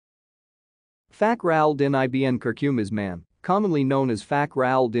Fakhr al-Din ibn Qurqumaz Ma'n, commonly known as Fakhr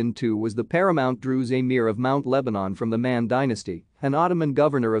al-Din II, was the paramount Druze emir of Mount Lebanon from the Ma'n dynasty, an Ottoman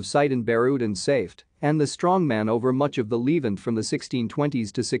governor of Sidon-Beirut and Safed, and the strongman over much of the Levant from the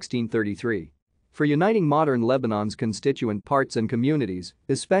 1620s to 1633. For uniting modern Lebanon's constituent parts and communities,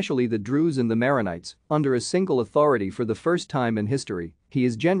 especially the Druze and the Maronites, under a single authority for the first time in history, he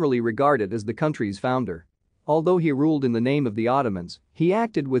is generally regarded as the country's founder. Although he ruled in the name of the Ottomans, he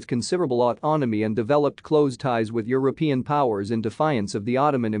acted with considerable autonomy and developed close ties with European powers in defiance of the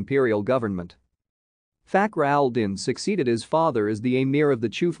Ottoman imperial government. Fakhr al-Din succeeded his father as the emir of the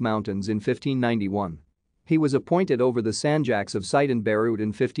Chouf Mountains in 1591. He was appointed over the Sanjaks of Sidon-Beirut in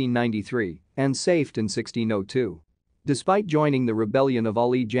 1593 and Safed in 1602. Despite joining the rebellion of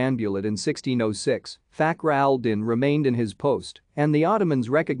Ali Janbulat in 1606, Fakhr al-Din remained in his post, and the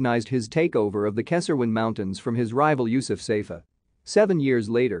Ottomans recognized his takeover of the Qurqumaz Mountains from his rival Yusuf Saifa. 7 years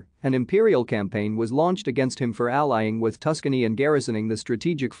later, an imperial campaign was launched against him for allying with Tuscany and garrisoning the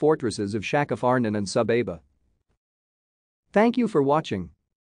strategic fortresses of Shakafarnan and Subaba. Thank you for watching.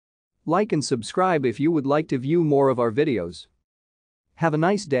 Like and subscribe if you would like to view more of our videos. Have a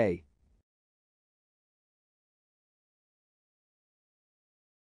nice day.